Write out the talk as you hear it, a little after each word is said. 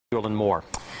And more.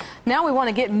 Now we want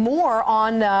to get more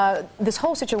on this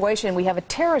whole situation. We have a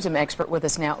terrorism expert with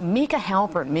us now, Micah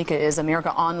Halpern. Micah is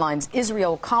America Online's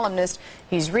Israel columnist.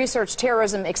 He's researched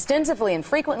terrorism extensively and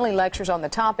frequently lectures on the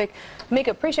topic.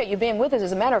 Micah, appreciate you being with us.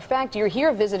 As a matter of fact, you're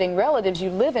here visiting relatives.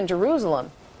 You live in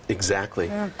Jerusalem. Exactly.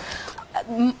 Yeah.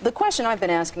 The question I've been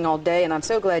asking all day, and I'm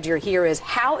so glad you're here, is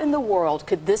how in the world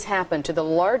could this happen to the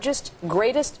largest,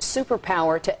 greatest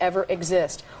superpower to ever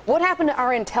exist? What happened to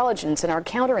our intelligence and our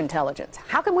counterintelligence?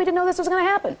 How can we know this was going to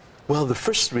happen? Well, the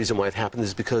first reason why it happened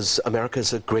is because America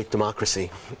is a great democracy,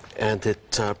 and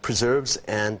it preserves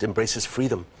and embraces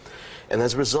freedom. And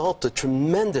as a result, a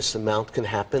tremendous amount can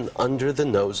happen under the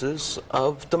noses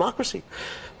of democracy.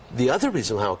 The other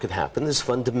reason how it could happen is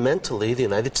fundamentally the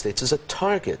United States is a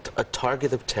target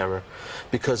of terror,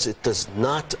 because it does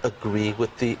not agree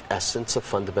with the essence of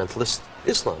fundamentalist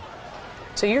Islam.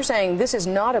 So you're saying this is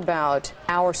not about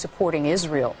our supporting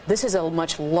Israel. This is a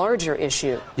much larger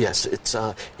issue. Yes, it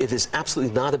is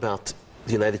absolutely not about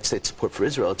the United States' support for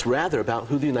Israel. It's rather about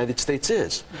who the United States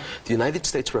is. The United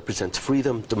States represents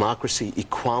freedom, democracy,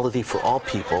 equality for all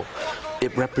people.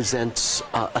 It represents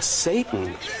a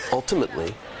Satan,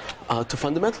 ultimately, to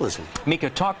fundamentalism. Micah,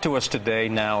 talk to us today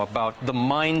now about the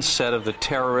mindset of the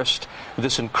terrorist,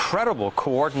 this incredible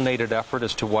coordinated effort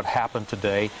as to what happened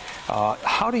today.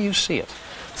 How do you see it?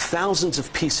 Thousands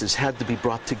of pieces had to be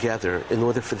brought together in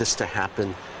order for this to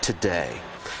happen today.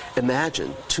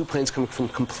 Imagine two planes coming from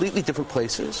completely different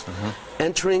places,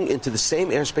 entering into the same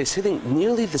airspace, hitting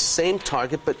nearly the same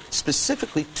target, but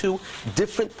specifically two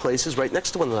different places right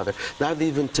next to one another. Not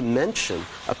even to mention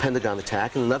a Pentagon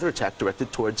attack and another attack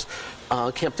directed towards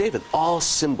Camp David. All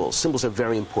symbols. Symbols are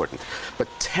very important. But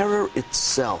terror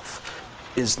itself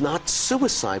is not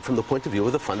suicide from the point of view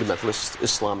of the fundamentalist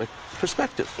Islamic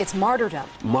perspective. It's martyrdom.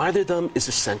 Martyrdom is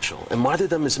essential, and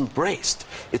martyrdom is embraced.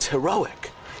 It's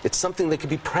heroic. It's something they can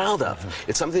be proud of.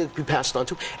 It's something that can be passed on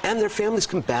to, and their families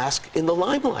can bask in the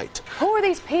limelight. Who are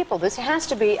these people? This has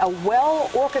to be a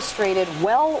well-orchestrated,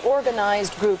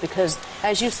 well-organized group, because,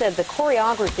 as you said, the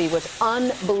choreography was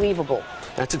unbelievable.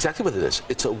 That's exactly what it is.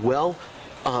 It's a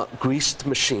greased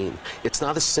machine. It's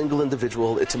not a single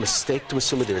individual. It's a mistake to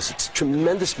assume it is. It's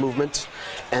tremendous movements,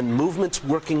 and movements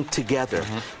working together.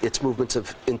 It's movements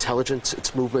of intelligence.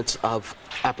 It's movements of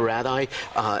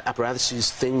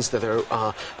apparatuses, things that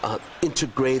are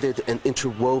integrated and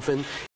interwoven.